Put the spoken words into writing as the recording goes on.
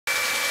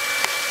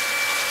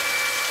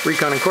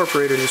Recon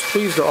Incorporated is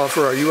pleased to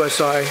offer our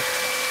USI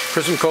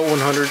Prism Coat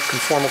 100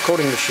 conformal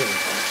coating machine.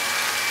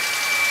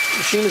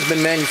 The machine has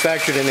been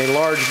manufactured in a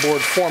large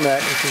board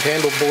format and can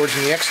handle boards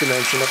in the X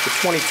dimension up to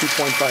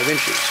 22.5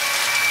 inches.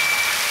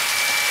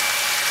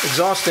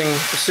 Exhausting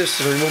assists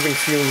in removing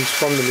fumes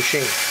from the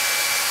machine.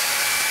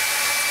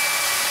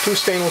 2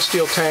 stainless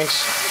steel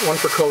tanks, one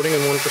for coating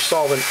and one for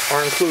solvent,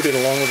 are included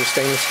along with a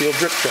stainless steel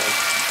drip trim.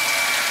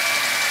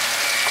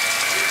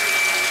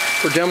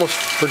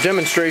 For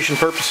demonstration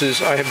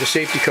purposes, I have the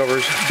safety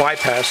covers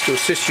bypassed to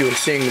assist you in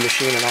seeing the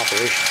machine in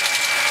operation.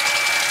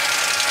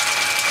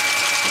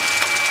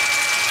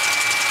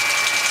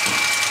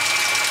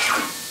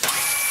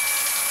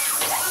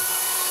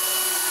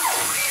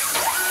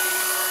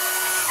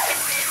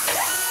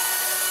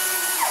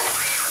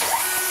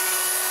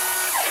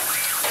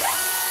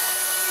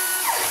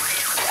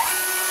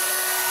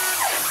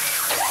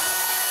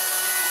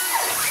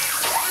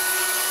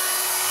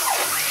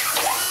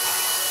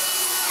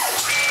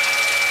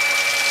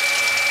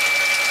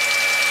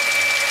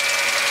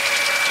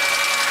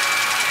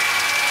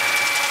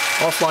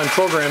 Offline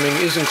programming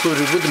is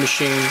included with the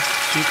machine,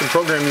 so you can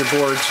program your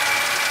boards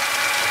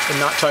and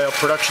not tie up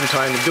production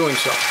time in doing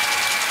so.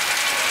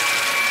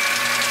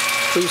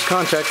 Please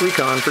contact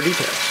Recon for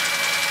details.